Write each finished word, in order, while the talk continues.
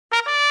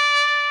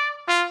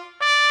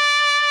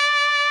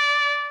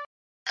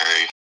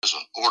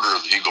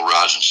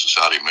Rising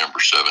Society member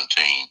 17.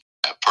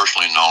 I have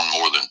personally known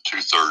more than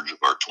 2/3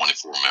 of our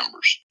 24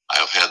 members. I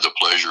have had the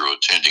pleasure of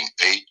attending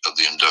 8 of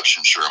the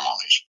induction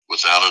ceremonies.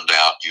 Without a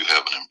doubt, you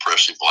have an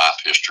impressive life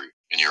history.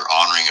 In your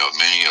honoring of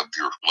many of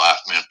your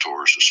life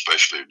mentors,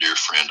 especially a dear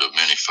friend of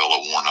many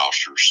fellow warrant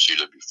officers,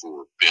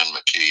 CW4, Ben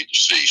McKee,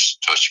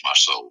 deceased, touched my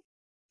soul.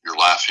 Your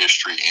life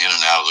history in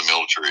and out of the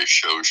military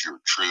shows your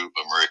true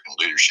American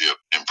leadership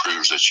and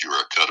proves that you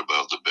are a cut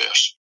above the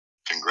best.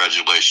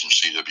 Congratulations,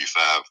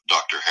 CW5,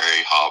 Dr.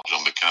 Harry Hobbs,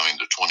 on becoming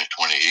the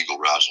 2020 Eagle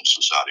Rising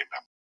Society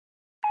member.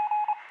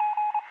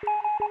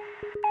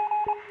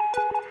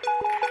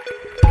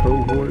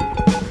 Cohort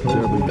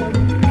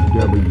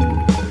W.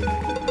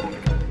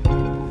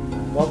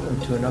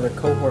 Welcome to another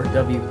Cohort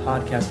W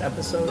podcast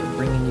episode,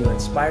 bringing you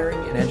inspiring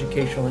and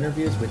educational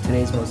interviews with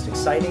today's most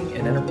exciting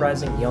and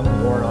enterprising young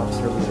warrant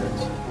officer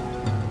leaders.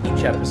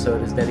 Each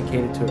episode is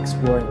dedicated to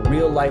exploring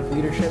real-life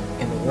leadership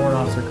in the warrant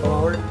officer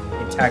cohort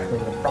and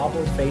tackling the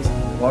problems faced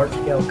in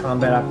large-scale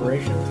combat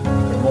operations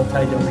and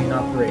multi-domain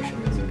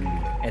operations.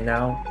 And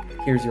now,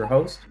 here's your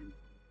host.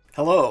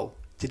 Hello.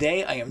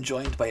 Today I am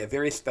joined by a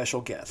very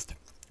special guest.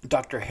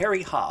 Dr.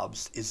 Harry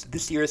Hobbs is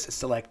this year's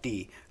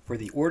selectee for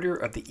the Order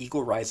of the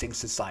Eagle Rising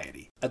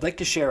Society. I'd like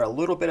to share a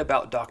little bit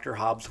about Dr.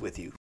 Hobbs with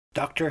you.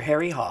 Dr.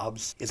 Harry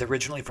Hobbs is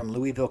originally from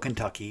Louisville,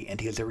 Kentucky,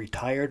 and he is a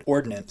retired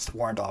ordnance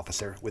warrant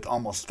officer with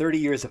almost 30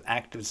 years of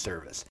active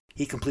service.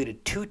 He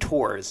completed 2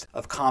 tours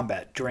of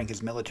combat during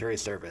his military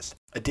service.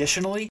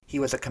 Additionally, he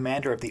was a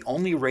commander of the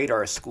only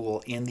radar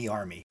school in the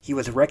Army. He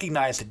was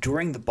recognized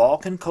during the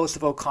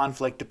Balkan-Kosovo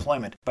conflict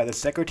deployment by the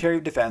Secretary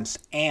of Defense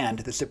and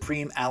the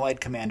Supreme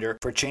Allied Commander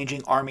for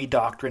changing Army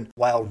doctrine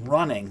while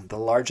running the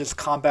largest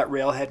combat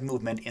railhead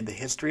movement in the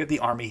history of the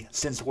Army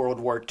since World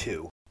War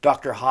II.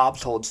 Dr.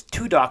 Hobbs holds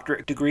 2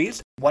 doctorate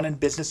degrees, one in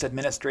business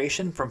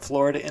administration from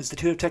Florida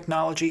Institute of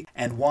Technology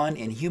and one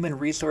in human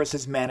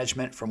resources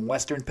management from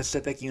Western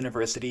Pacific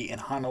University in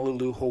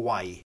Honolulu,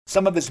 Hawaii.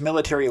 Some of his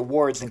military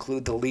awards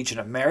include the Legion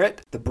of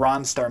Merit, the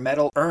Bronze Star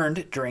Medal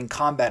earned during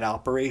combat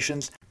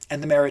operations,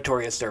 and the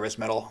Meritorious Service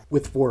Medal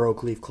with 4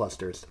 oak leaf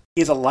clusters.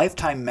 He is a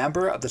lifetime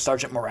member of the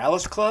Sergeant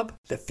Morales Club,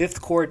 the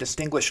 5th Corps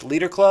Distinguished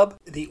Leader Club,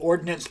 the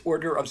Ordnance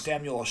Order of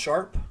Samuel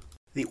Sharp,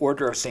 the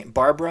Order of St.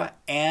 Barbara,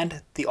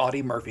 and the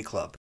Audie Murphy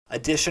Club.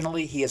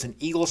 Additionally, he is an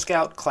Eagle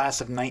Scout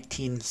class of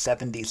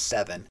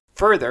 1977.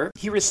 Further,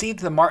 he received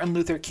the Martin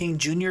Luther King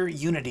Jr.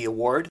 Unity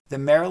Award, the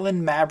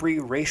Marilyn Mabry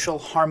Racial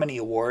Harmony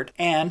Award,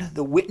 and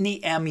the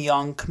Whitney M.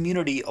 Young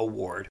Community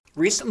Award.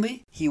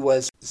 Recently, he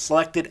was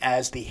selected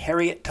as the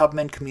Harriet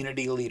Tubman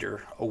Community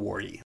Leader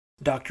Awardee.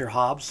 Dr.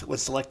 Hobbs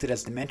was selected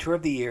as the Mentor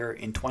of the Year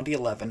in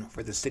 2011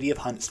 for the City of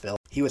Huntsville.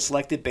 He was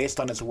selected based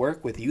on his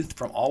work with youth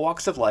from all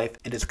walks of life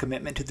and his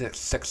commitment to the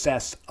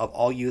success of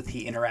all youth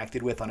he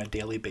interacted with on a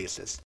daily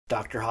basis.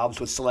 Dr. Hobbs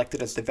was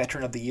selected as the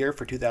Veteran of the Year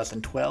for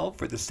 2012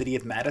 for the City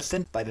of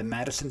Madison by the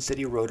Madison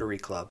City Rotary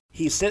Club.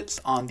 He sits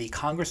on the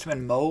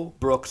Congressman Mo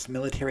Brooks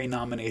Military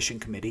Nomination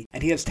Committee,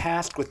 and he is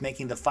tasked with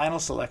making the final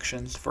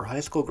selections for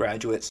high school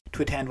graduates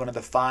to attend one of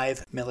the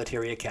 5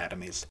 military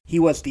academies. He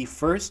was the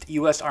first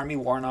U.S. Army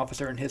warrant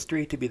officer in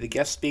history to be the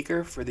guest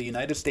speaker for the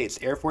United States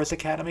Air Force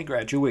Academy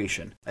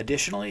graduation.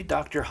 Additionally,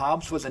 Dr.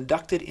 Hobbs was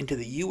inducted into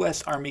the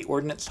U.S. Army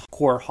Ordnance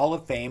Corps Hall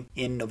of Fame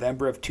in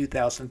November of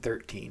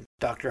 2013.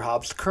 Dr.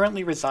 Hobbs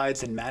currently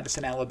resides in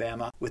Madison,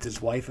 Alabama, with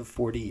his wife of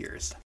 40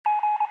 years.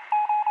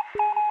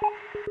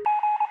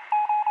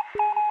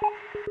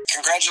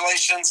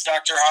 Congratulations,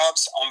 Dr.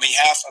 Hobbs, on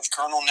behalf of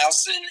Colonel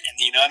Nelson and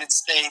the United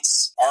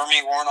States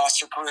Army Warrant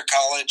Officer Career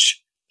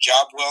College.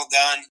 Job well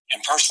done,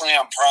 and personally,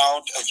 I'm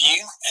proud of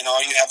you and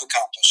all you have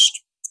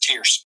accomplished.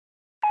 Cheers.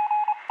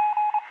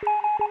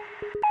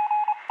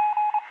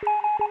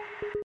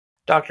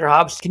 Dr.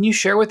 Hobbs, can you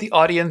share with the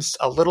audience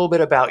a little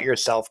bit about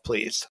yourself,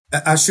 please?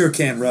 I sure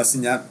can, Russ,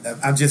 and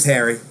I'm just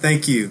Harry.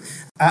 Thank you.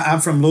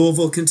 I'm from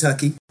Louisville,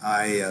 Kentucky.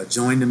 I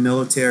joined the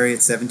military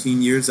at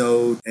 17 years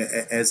old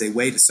as a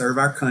way to serve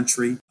our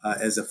country.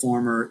 As a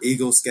former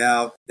Eagle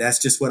Scout, that's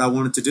just what I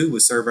wanted to do,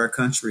 was serve our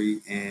country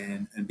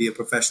and be a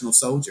professional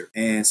soldier.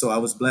 And so I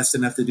was blessed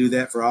enough to do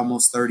that for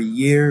almost 30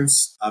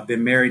 years. I've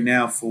been married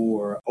now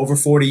for over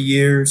 40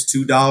 years,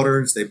 2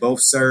 daughters. They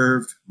both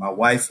served. My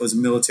wife was a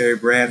military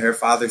brat. Her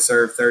father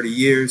served 30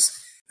 years.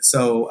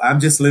 So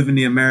I'm just living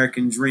the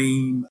American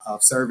dream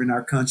of serving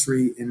our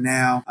country. And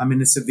now I'm in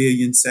the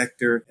civilian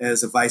sector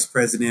as a vice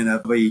president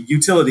of a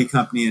utility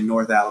company in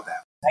North Alabama.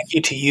 Thank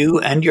you to you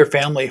and your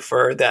family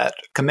for that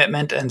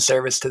commitment and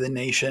service to the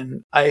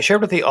nation. I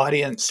shared with the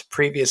audience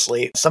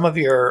previously some of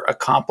your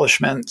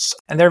accomplishments,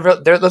 and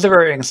those are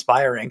very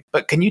inspiring.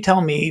 But can you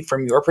tell me,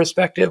 from your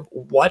perspective,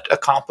 what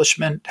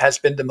accomplishment has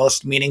been the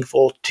most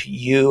meaningful to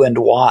you and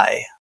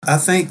why? I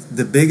think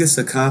the biggest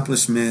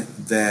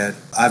accomplishment that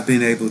I've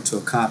been able to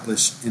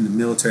accomplish in the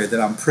military,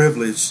 that I'm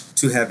privileged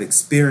to have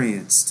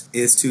experienced,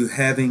 is to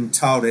having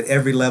taught at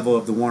every level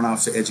of the warrant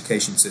officer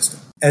education system.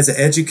 As an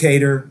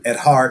educator at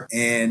heart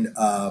and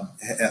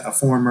a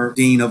former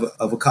dean of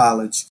a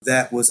college,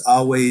 that was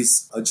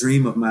always a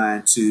dream of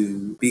mine,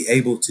 to be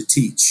able to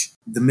teach.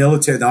 The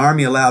military, the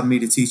Army allowed me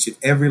to teach at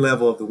every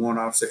level of the warrant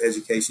officer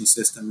education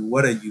system. And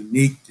what a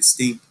unique,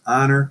 distinct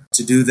honor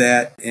to do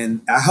that.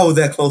 And I hold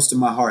that close to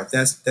my heart.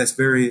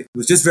 It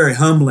was just very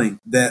humbling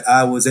that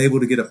I was able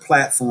to get a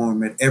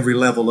platform at every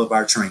level of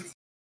our training.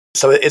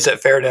 So is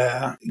it fair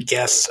to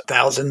guess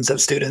thousands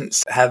of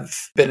students have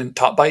been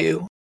taught by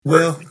you?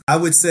 Well, I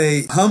would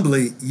say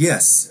humbly,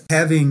 yes.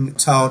 Having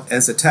taught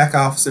as a TAC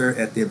officer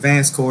at the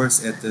advanced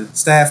course, at the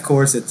staff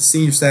course, at the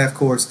senior staff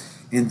course,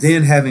 and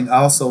then having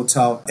also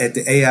taught at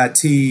the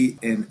AIT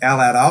and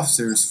allied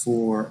officers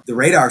for the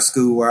radar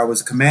school where I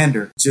was a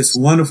commander, just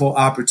wonderful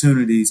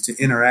opportunities to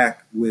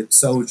interact with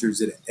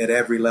soldiers at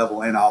every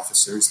level and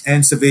officers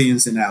and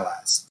civilians and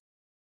allies.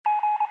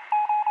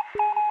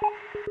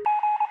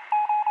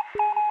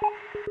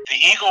 The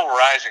Eagle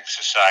Rising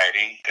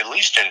Society, at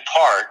least in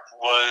part,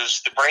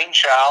 was the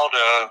brainchild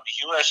of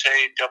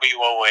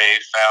USAWOA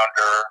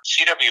founder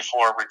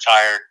CW4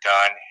 retired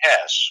Don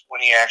Hess when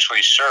he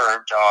actually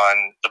served on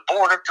the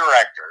board of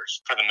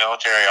directors for the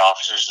Military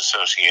Officers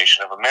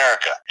Association of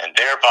America. And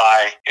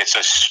thereby, it's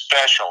a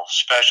special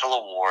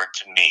award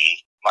to me.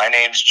 My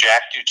name's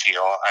Jack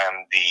Dutiel.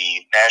 I'm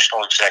the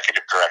National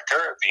Executive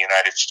Director of the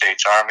United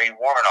States Army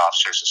Warrant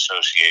Officers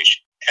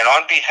Association. And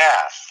on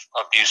behalf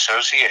of the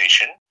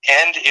association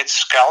and its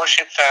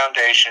Scholarship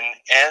Foundation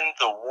and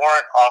the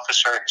Warrant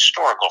Officer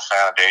Historical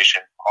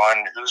Foundation,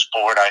 on whose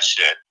board I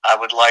sit, I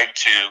would like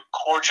to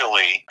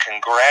cordially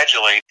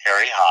congratulate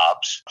Harry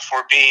Hobbs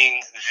for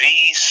being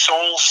the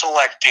sole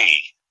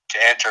selectee to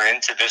enter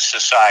into this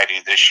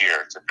society this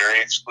year. It's a very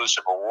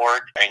exclusive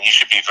award, and you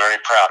should be very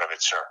proud of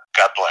it, sir.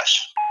 God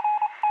bless.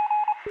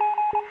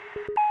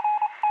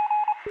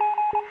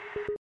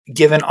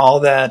 Given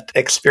all that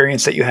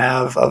experience that you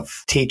have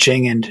of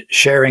teaching and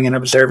sharing and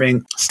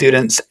observing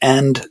students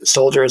and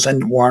soldiers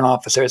and warrant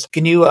officers,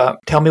 can you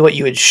tell me what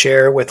you would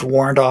share with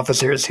warrant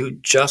officers who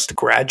just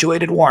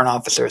graduated warrant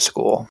officer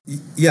school?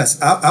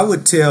 Yes, I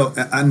would tell,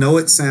 I know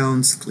it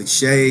sounds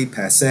cliche,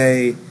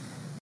 passé,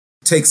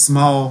 take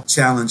small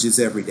challenges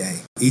every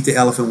day. Eat the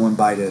elephant one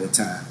bite at a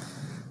time.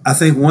 I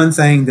think one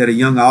thing that a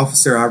young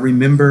officer, I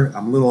remember,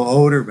 I'm a little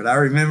older, but I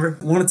remember,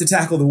 wanted to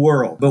tackle the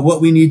world. But what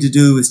we need to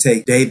do is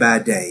take day by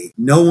day.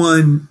 No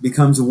one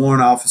becomes a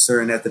warrant officer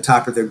and at the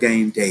top of their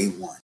game day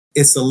one.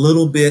 It's a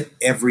little bit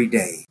every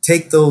day.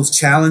 Take those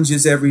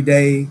challenges every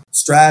day.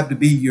 Strive to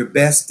be your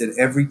best at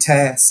every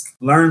task.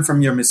 Learn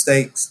from your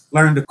mistakes.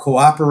 Learn to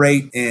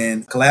cooperate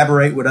and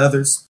collaborate with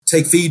others.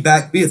 Take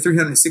feedback. Be a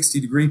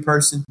 360-degree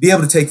person. Be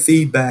able to take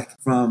feedback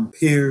from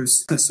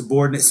peers,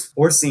 subordinates,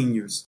 or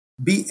seniors.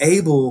 Be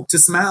able to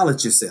smile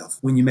at yourself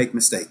when you make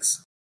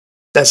mistakes.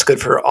 That's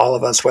good for all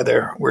of us,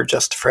 whether we're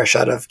just fresh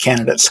out of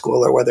candidate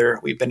school or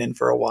whether we've been in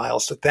for a while.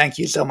 So thank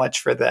you so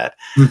much for that.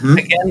 Mm-hmm.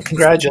 Again,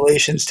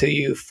 congratulations to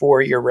you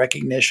for your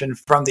recognition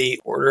from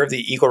the Order of the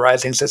Eagle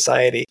Rising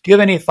Society. Do you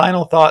have any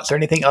final thoughts or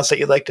anything else that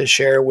you'd like to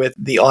share with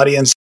the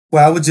audience?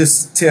 Well, I would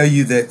just tell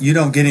you that you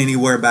don't get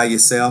anywhere by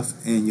yourself.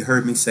 And you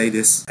heard me say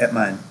this at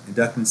my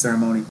induction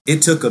ceremony.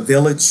 It took a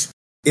village.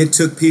 It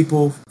took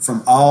people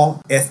from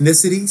all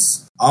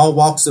ethnicities, all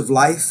walks of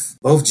life,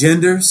 both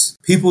genders,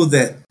 people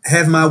that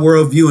have my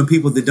worldview and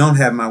people that don't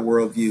have my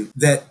worldview,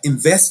 that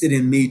invested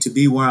in me to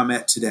be where I'm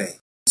at today.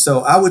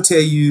 So I would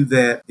tell you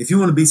that if you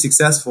want to be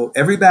successful,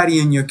 everybody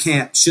in your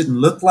camp shouldn't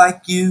look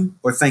like you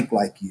or think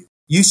like you.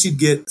 You should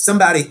get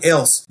somebody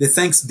else that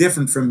thinks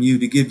different from you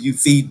to give you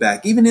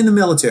feedback, even in the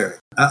military.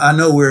 I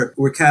know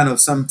we're kind of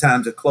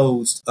sometimes a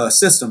closed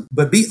system,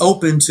 but be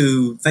open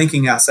to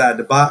thinking outside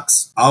the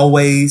box.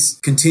 Always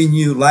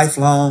continue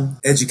lifelong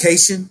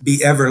education,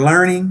 be ever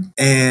learning,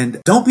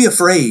 and don't be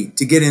afraid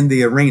to get in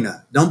the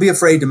arena. Don't be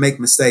afraid to make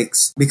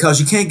mistakes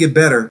because you can't get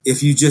better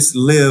if you just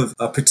live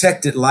a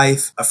protected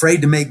life,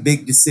 afraid to make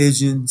big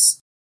decisions.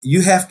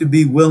 You have to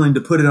be willing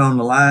to put it on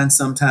the line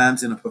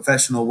sometimes in a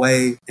professional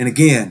way. And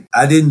again,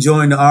 I didn't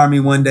join the Army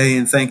one day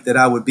and think that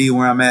I would be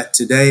where I'm at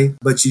today,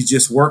 but you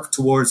just work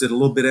towards it a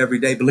little bit every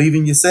day. Believe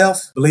in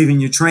yourself, believe in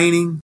your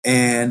training,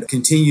 and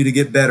continue to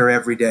get better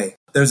every day.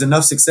 There's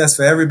enough success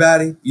for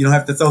everybody. You don't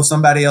have to throw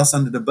somebody else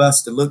under the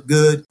bus to look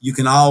good. You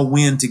can all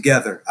win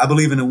together. I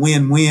believe in a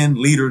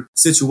win-win leader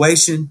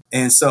situation.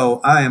 And so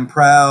I am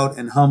proud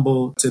and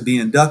humbled to be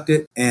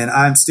inducted, and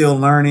I'm still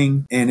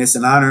learning, and it's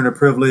an honor and a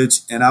privilege.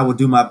 And I will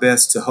do my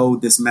best to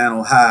hold this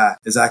mantle high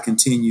as I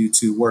continue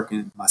to work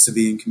in my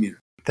civilian community.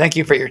 Thank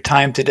you for your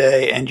time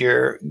today and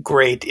your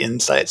great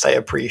insights. I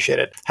appreciate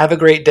it. Have a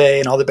great day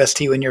and all the best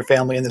to you and your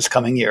family in this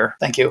coming year.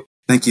 Thank you.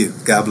 Thank you.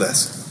 God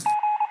bless.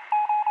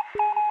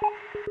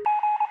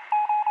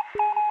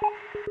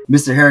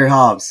 Mr. Harry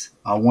Hobbs,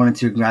 I wanted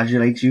to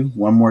congratulate you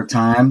one more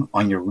time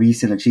on your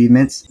recent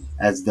achievements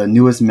as the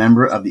newest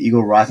member of the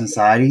Eagle Rising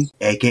Society,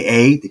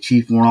 aka the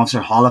Chief Warrant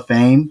Officer Hall of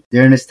Fame.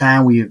 During this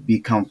time, we have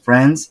become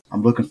friends.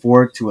 I'm looking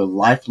forward to a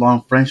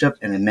lifelong friendship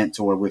and a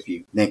mentor with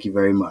you. Thank you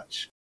very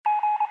much.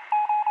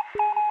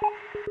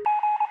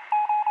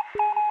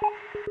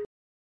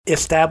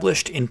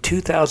 Established in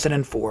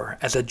 2004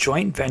 as a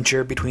joint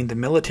venture between the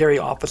Military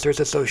Officers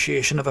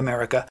Association of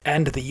America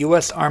and the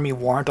U.S. Army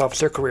Warrant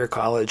Officer Career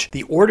College,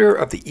 the Order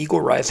of the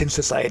Eagle Rising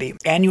Society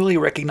annually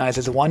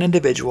recognizes one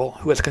individual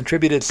who has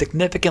contributed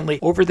significantly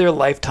over their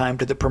lifetime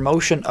to the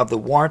promotion of the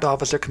warrant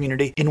officer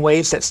community in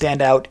ways that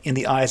stand out in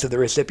the eyes of the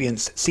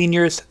recipient's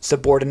seniors,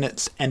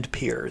 subordinates, and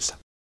peers.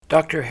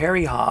 Dr.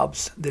 Harry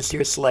Hobbs, this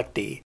year's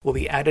selectee, will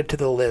be added to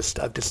the list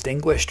of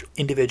distinguished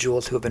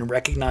individuals who have been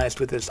recognized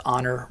with this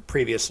honor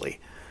previously.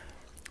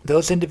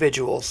 Those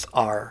individuals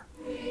are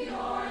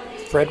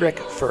Frederick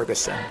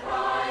Ferguson,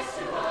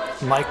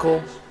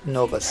 Michael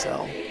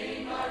Novosel,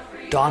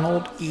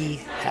 Donald E.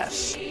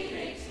 Hess,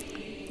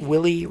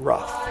 Willie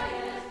Ruff,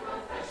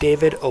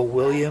 David O.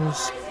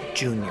 Williams,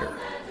 Jr.,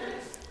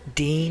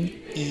 Dean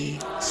E.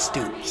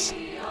 Stoops,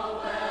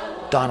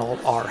 Donald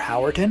R.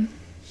 Howerton,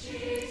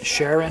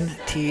 Sharon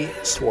T.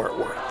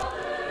 Swartworth,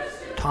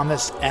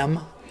 Thomas M.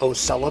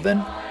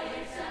 O'Sullivan,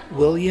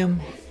 William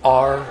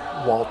R.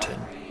 Walton,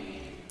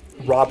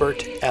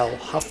 Robert L.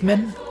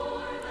 Huffman,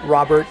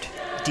 Robert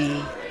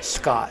D.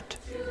 Scott,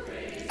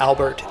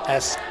 Albert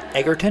S.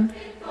 Egerton,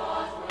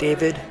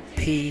 David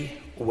P.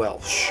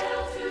 Welsh,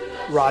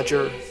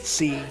 Roger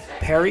C.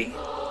 Perry,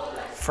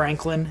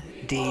 Franklin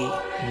D.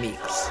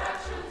 Meeks,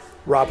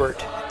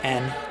 Robert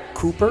N.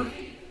 Cooper,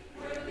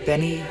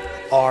 Benny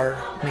R.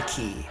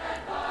 McKee,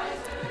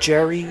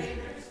 Jerry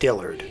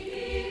Dillard,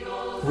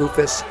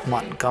 Rufus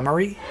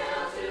Montgomery,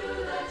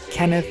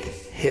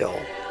 Kenneth Hill,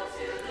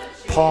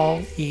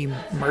 Paul E.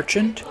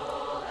 Merchant,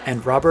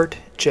 and Robert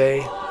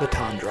J.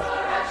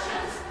 Latondra.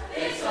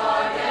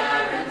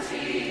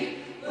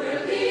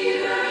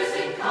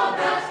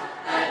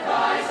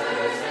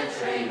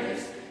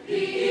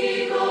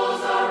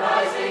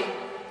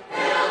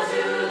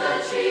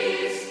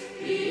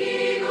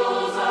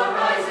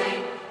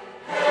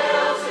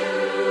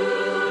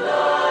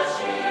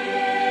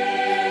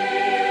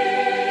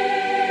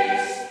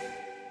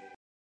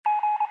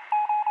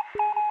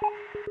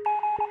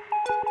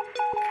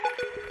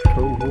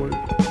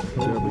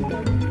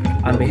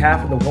 On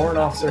behalf of the Warrant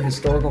Officer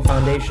Historical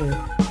Foundation,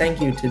 thank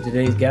you to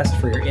today's guest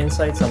for your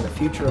insights on the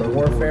future of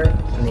warfare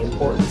and the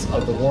importance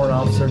of the warrant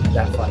officer to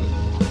that fight.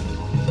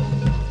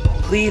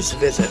 Please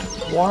visit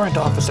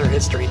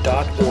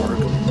warrantofficerhistory.org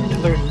to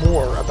learn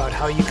more about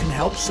how you can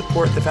help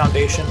support the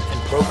foundation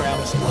and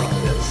programs like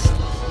this.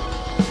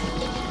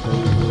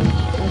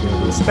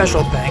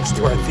 Special thanks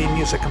to our theme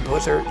music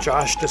composer,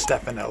 Josh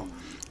DeStefano.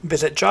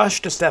 Visit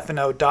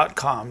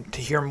joshdestefano.com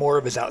to hear more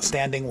of his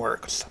outstanding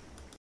works.